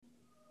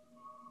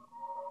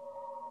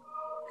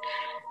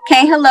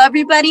Okay, hello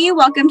everybody.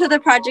 Welcome to the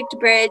Project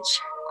Bridge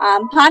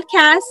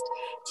podcast.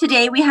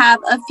 Today we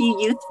have a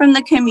few youth from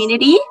the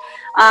community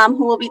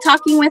who will be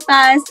talking with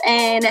us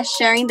and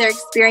sharing their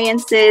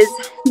experiences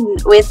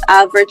with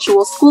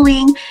virtual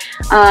schooling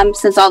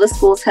since all the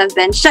schools have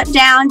been shut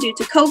down due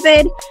to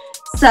COVID.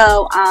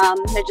 So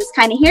they're just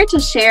kind of here to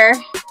share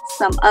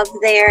some of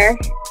their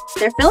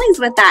feelings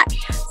with that.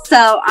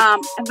 So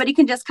everybody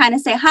can just kind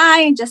of say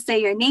hi and just say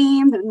your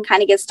name and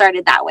kind of get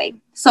started that way.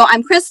 So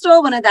I'm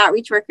Crystal, one of the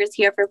outreach workers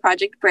here for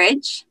Project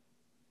Bridge.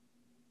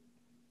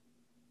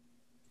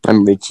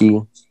 I'm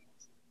Richie.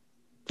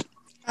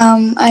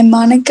 I'm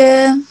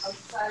Monica.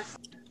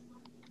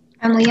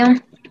 I'm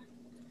Liam.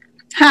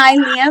 Hi,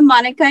 Liam,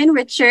 Monica, and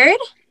Richard.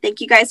 Thank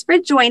you guys for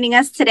joining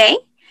us today.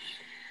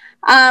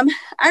 All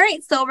right,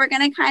 so we're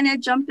going to kind of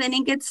jump in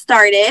and get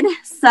started.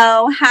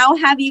 So how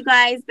have you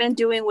guys been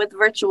doing with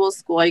virtual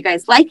school? Are you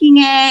guys liking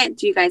it?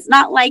 Do you guys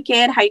not like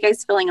it? How are you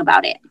guys feeling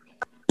about it?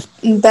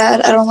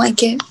 Bad. I don't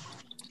like it.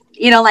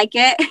 You don't like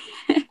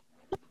it?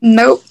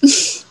 Nope.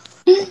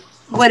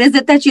 What is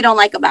it that you don't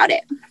like about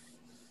it?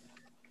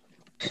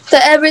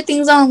 That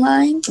everything's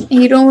online and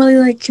you don't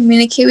really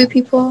communicate with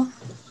people,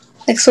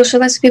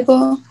 socialize with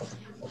people.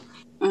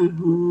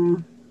 Mm-hmm.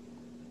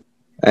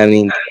 I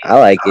mean, I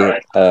like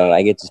it.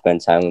 I get to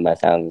spend time with my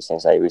family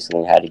since I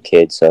recently had a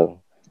kid,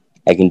 so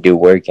I can do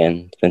work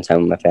and spend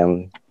time with my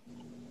family.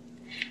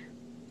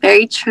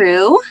 Very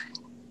true.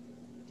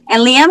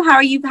 And Liam, how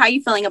are you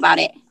feeling about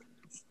it?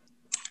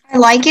 I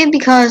like it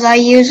because I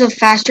use a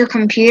faster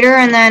computer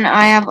and then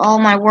I have all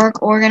my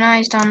work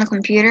organized on the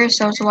computer,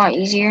 so it's a lot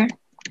easier.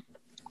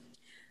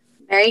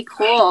 Very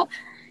cool.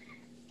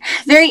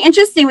 Very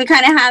interesting. We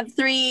kind of have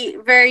three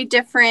very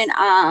different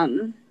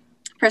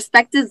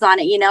perspectives on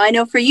it. You know, I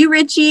know for you,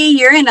 Richie,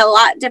 you're in a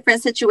lot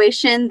different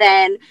situation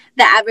than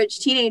the average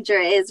teenager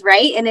is,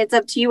 right? And it's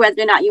up to you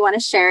whether or not you want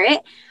to share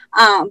it.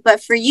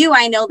 But for you,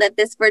 I know that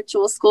this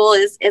virtual school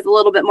is a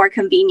little bit more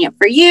convenient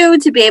for you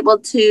to be able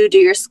to do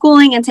your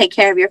schooling and take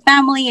care of your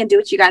family and do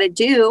what you got to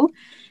do,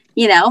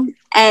 you know.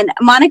 And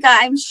Monica,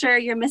 I'm sure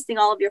you're missing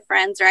all of your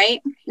friends,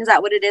 right? Is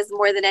that what it is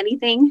more than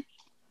anything?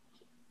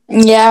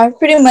 Yeah,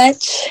 pretty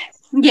much.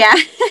 Yeah.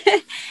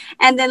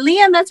 And then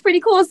Liam, that's pretty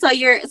cool. So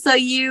are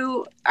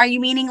you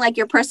meaning like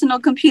your personal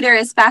computer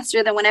is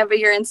faster than whenever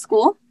you're in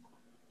school?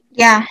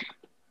 Yeah.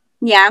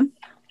 Yeah.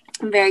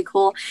 Very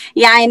cool.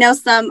 Yeah, I know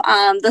some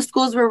the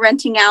schools were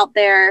renting out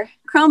their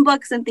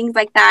Chromebooks and things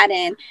like that,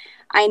 and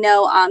I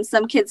know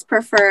some kids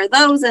prefer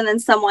those, and then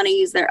some want to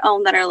use their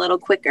own that are a little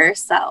quicker.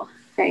 So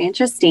very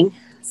interesting.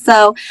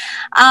 So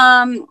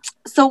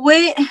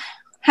what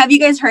have you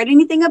guys heard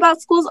anything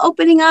about schools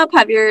opening up?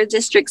 Have your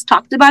districts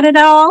talked about it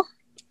at all?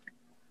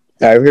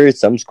 I've heard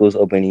some schools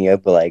opening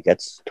up, but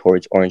that's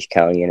towards Orange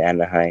County and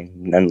Anaheim,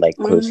 none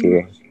close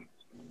here.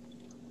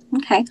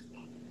 Okay.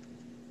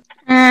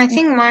 I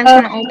think mine's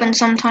going to open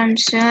sometime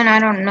soon. I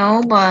don't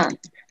know, but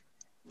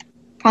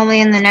probably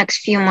in the next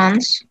few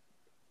months.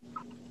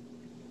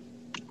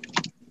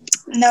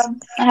 No,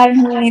 I haven't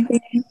heard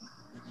anything.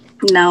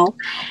 No.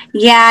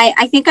 Yeah,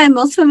 I think I'm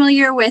most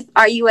familiar with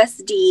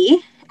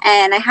RUSD,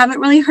 and I haven't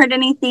really heard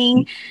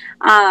anything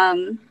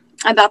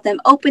about them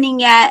opening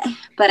yet,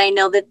 but I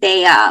know that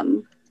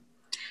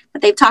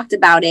they've talked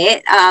about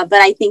it. But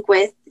I think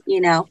with,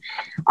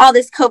 all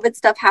this COVID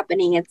stuff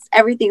happening,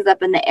 everything's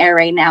up in the air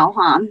right now,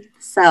 huh?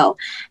 So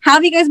how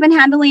have you guys been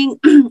handling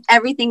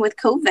everything with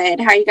COVID?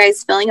 How are you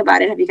guys feeling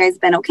about it? Have you guys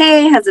been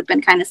okay? Has it been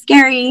kind of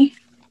scary?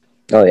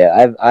 Oh,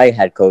 yeah. I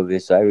had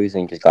COVID, so I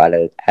recently just got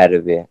out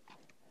of it.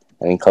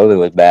 I mean, COVID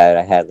was bad.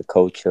 I had the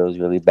cold chills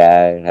really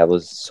bad. I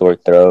was sore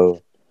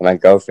throat. My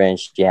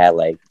girlfriend, she had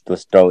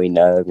was throwing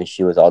up, and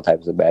she was all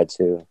types of bad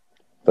too.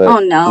 But oh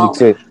no,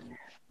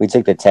 we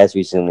took the test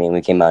recently, and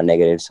we came out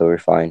negative, so we're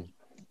fine.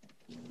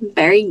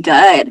 Very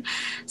good.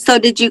 So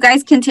did you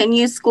guys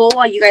continue school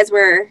while you guys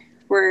were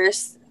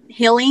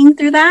healing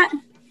through that?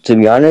 To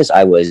be honest,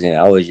 I wasn't.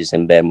 I was just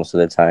in bed most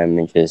of the time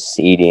and just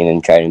eating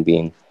and trying to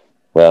be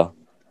well.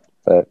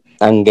 But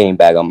I'm getting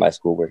back on my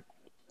schoolwork.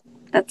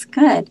 That's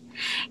good.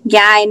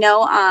 Yeah, I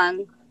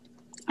know.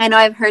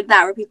 I've heard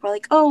that where people are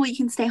like, oh, we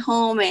can stay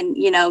home and,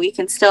 we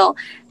can still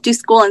do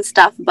school and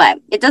stuff.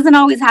 But it doesn't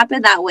always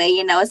happen that way,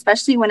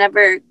 especially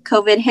whenever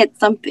COVID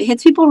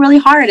hits people really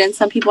hard. And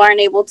some people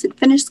aren't able to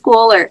finish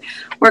school or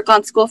work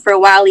on school for a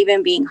while,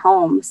 even being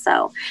home.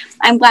 So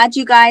I'm glad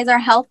you guys are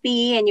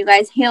healthy and you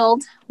guys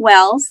healed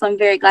well. So I'm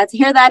very glad to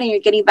hear that. And you're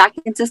getting back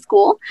into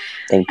school.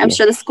 Thank you. I'm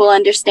sure the school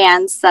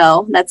understands.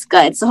 So that's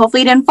good. So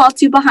hopefully you didn't fall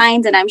too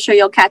behind, and I'm sure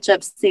you'll catch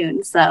up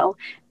soon. So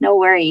no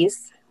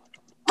worries.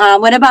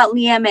 What about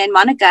Liam and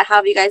Monica? How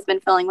have you guys been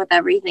feeling with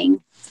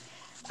everything?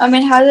 I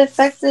mean, how it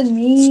affected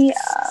me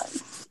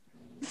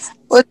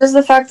was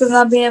the fact of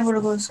not being able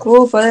to go to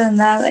school. But other than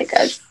that,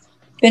 I've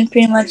been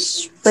pretty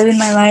much living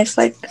my life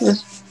pretty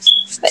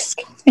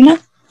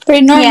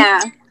normal.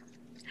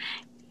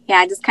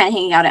 Yeah, just kind of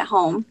hanging out at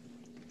home.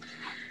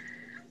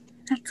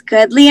 That's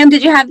good. Liam,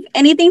 did you have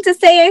anything to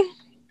say?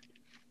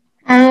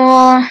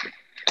 Well,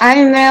 I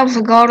haven't been able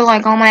to go to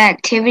like all my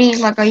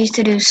activities. Like I used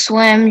to do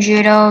swim,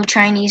 judo,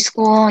 Chinese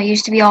school. It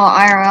used to be all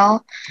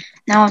IRL.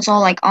 Now it's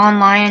all like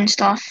online and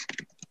stuff.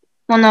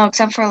 Well, no,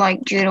 except for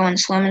like judo and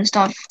swim and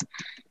stuff.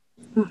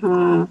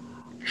 Mm-hmm.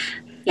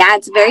 Yeah,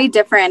 it's very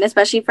different,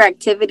 especially for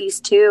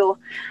activities too.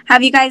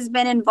 Have you guys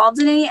been involved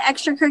in any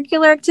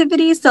extracurricular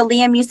activities? So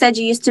Liam, you said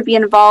you used to be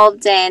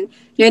involved and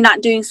you're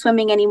not doing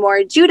swimming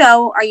anymore.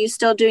 Judo, are you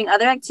still doing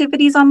other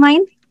activities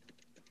online?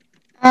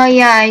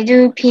 Yeah, I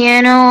do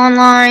piano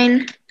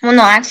online. Well,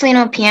 no, actually,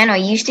 no, piano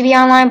used to be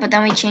online, but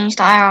then we changed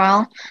to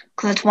IRL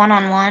because it's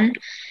one-on-one.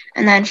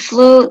 And then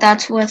flute,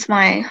 that's with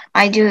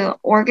I do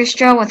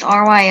orchestra with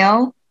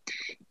RYO.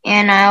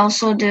 And I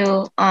also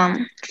do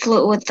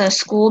flute with the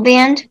school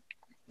band.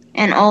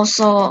 And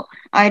also,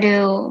 I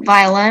do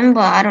violin,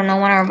 but I don't know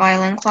when our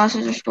violin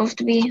classes are supposed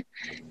to be.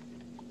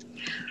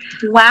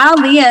 Wow,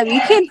 Liam,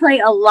 you can play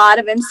a lot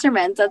of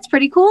instruments. That's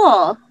pretty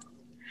cool.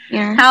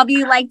 Yeah. How have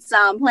you liked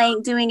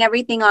doing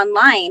everything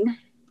online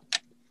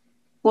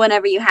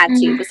whenever you had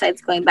to,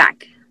 besides going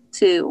back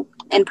to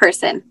in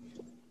person?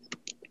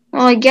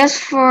 Well, I guess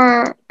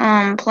for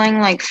playing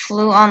like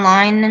flute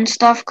online and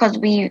stuff, because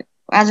we,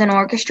 as an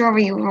orchestra,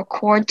 we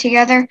record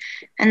together,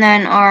 and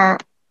then our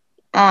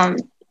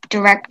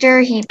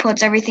director, he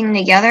puts everything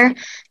together.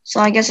 So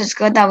I guess it's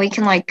good that we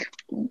can like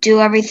do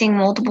everything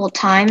multiple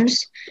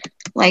times,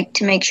 like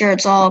to make sure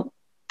it's all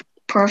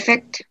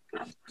perfect.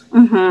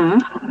 Mm-hmm.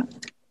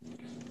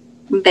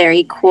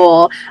 Very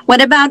cool.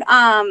 What about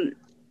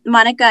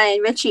Monica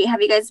and Richie?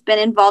 Have you guys been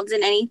involved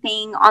in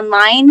anything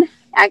online,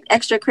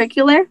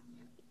 extracurricular?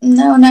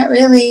 No, not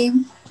really.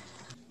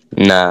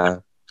 Nah.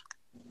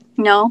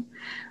 No?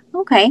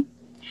 Okay.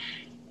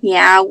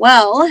 Yeah,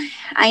 well,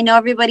 I know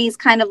everybody's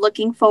kind of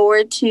looking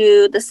forward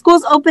to the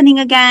schools opening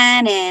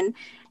again and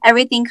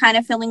everything kind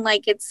of feeling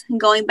like it's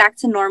going back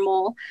to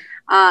normal.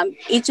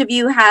 Each of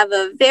you have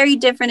a very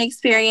different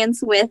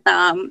experience with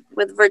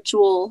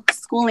virtual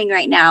schooling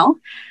right now,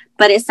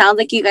 but it sounds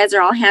like you guys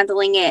are all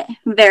handling it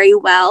very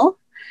well.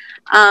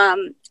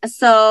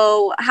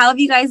 So how have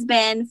you guys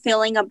been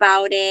feeling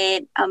about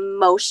it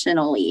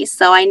emotionally?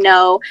 So I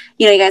know,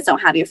 you guys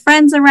don't have your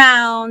friends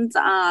around.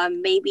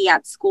 Maybe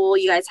at school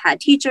you guys had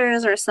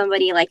teachers or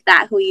somebody like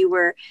that who you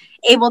were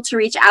able to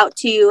reach out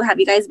to. Have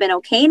you guys been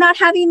okay not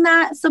having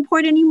that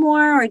support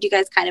anymore? Or do you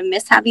guys kind of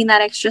miss having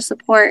that extra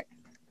support?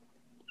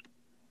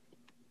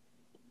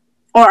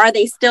 Or are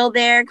they still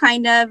there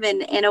kind of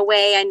in a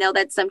way? I know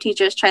that some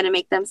teachers try to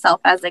make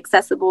themselves as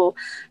accessible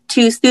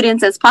to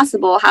students as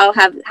possible.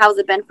 How's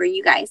it been for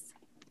you guys?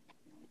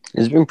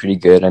 It's been pretty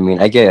good. I mean,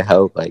 I get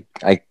help. Like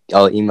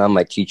I'll email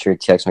my teacher,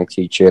 text my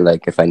teacher,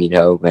 like if I need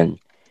help, and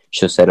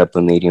she'll set up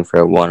a meeting for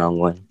a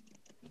one-on-one.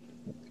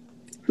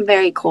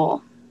 Very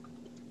cool.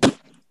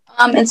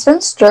 It's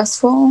been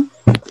stressful.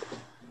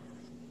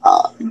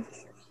 I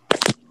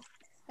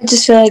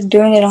just feel like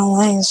doing it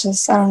online is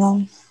just, I don't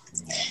know.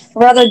 I'd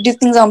rather do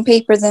things on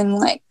paper than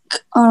like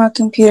on a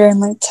computer and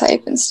like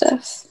type and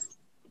stuff.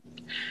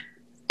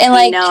 And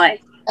like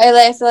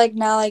I feel like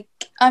now, like,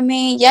 I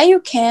mean, yeah,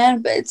 you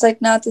can, but it's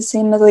like not the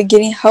same as like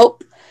getting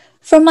help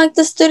from like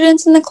the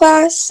students in the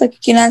class. Like you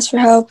can ask for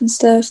help and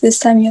stuff. This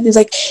time you have to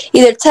like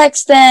either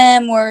text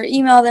them or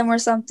email them or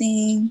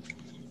something.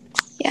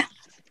 Yeah.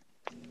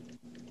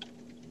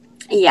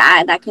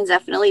 Yeah, that can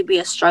definitely be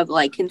a struggle.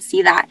 I can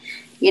see that.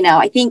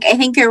 I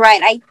think you're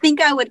right. I think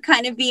I would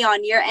kind of be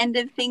on your end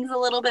of things a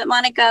little bit,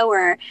 Monica,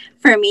 where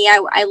for me,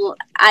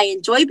 I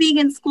enjoy being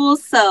in school.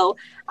 So,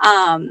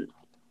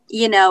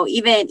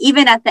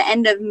 even at the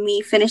end of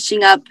me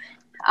finishing up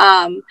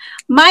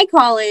my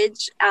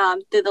college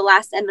through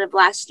the end of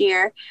last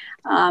year,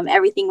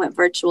 everything went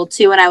virtual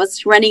too. And I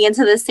was running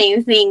into the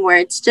same thing where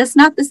it's just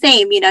not the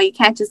same. You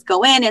can't just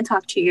go in and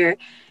talk to your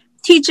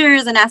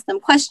teachers and ask them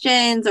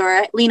questions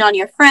or lean on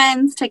your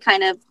friends to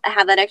kind of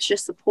have that extra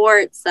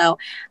support. So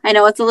I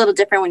know it's a little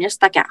different when you're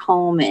stuck at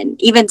home,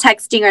 and even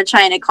texting or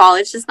trying to call,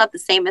 it's just not the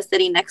same as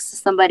sitting next to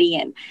somebody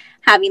and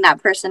having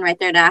that person right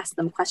there to ask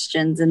them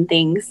questions and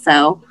things.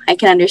 So I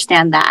can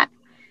understand that.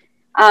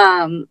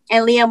 And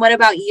Liam, what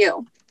about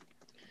you?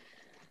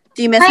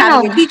 Do you miss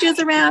having your teachers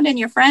around and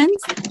your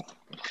friends?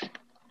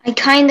 I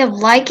kind of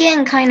like it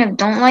and kind of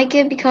don't like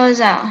it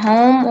because at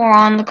home or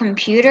on the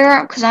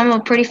computer, because I'm a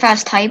pretty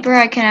fast typer,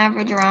 I can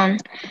average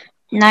around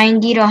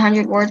 90 to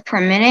 100 words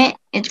per minute.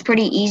 It's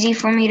pretty easy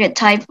for me to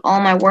type all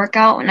my work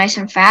out nice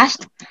and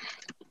fast.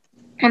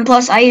 And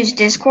plus, I use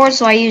Discord,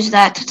 so I use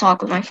that to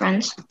talk with my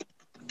friends.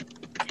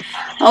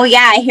 Oh,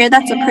 yeah, I hear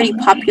that's a pretty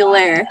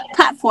popular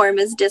platform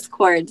is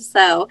Discord.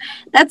 So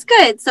that's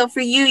good. So for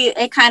you,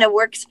 it kind of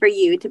works for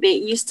you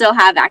you still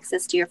have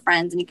access to your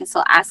friends and you can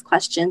still ask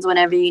questions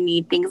whenever you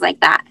need, things like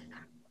that.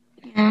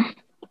 Yeah.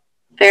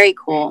 Very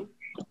cool.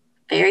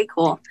 Very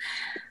cool.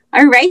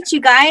 All right, you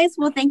guys.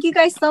 Well, thank you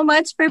guys so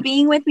much for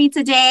being with me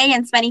today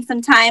and spending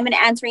some time and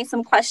answering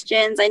some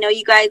questions. I know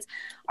you guys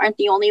aren't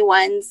the only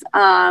ones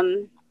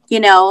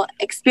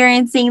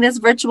experiencing this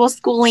virtual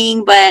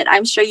schooling, but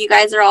I'm sure you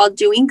guys are all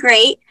doing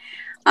great.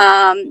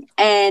 And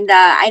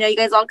I know you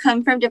guys all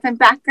come from different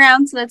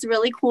backgrounds, so that's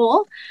really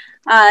cool.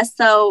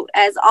 So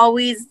as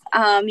always,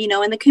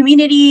 in the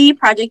community,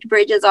 Project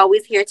Bridge is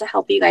always here to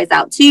help you guys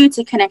out too,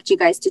 to connect you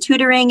guys to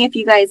tutoring if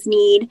you guys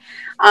need.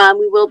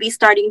 We will be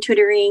starting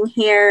tutoring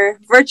here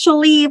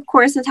virtually. Of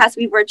course, it has to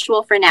be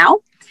virtual for now.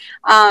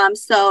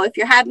 So if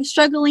you're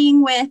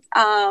struggling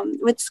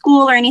with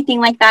school or anything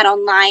like that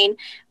online,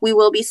 we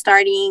will be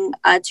starting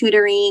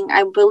tutoring.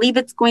 I believe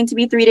it's going to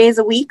be 3 days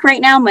a week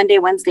right now, Monday,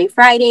 Wednesday,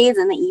 Fridays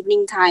in the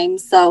evening time.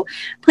 So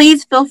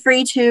please feel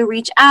free to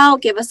reach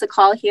out, give us a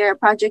call here at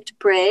Project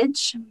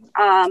Bridge,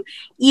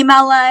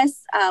 email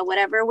us,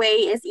 whatever way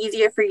is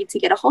easier for you to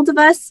get a hold of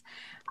us.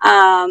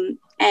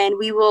 And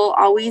we will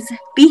always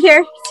be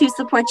here to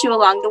support you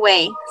along the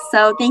way.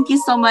 So thank you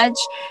so much,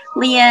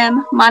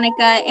 Liam,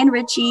 Monica, and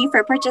Richie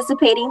for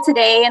participating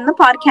today in the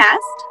podcast.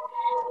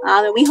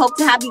 And we hope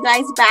to have you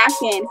guys back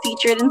and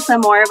featured in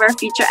some more of our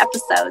future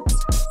episodes.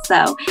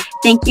 So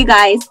thank you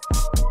guys.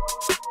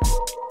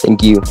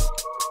 Thank you.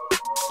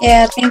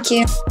 Yeah, thank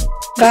you.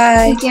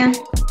 Bye. Thank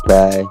you.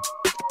 Bye.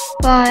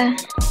 Bye.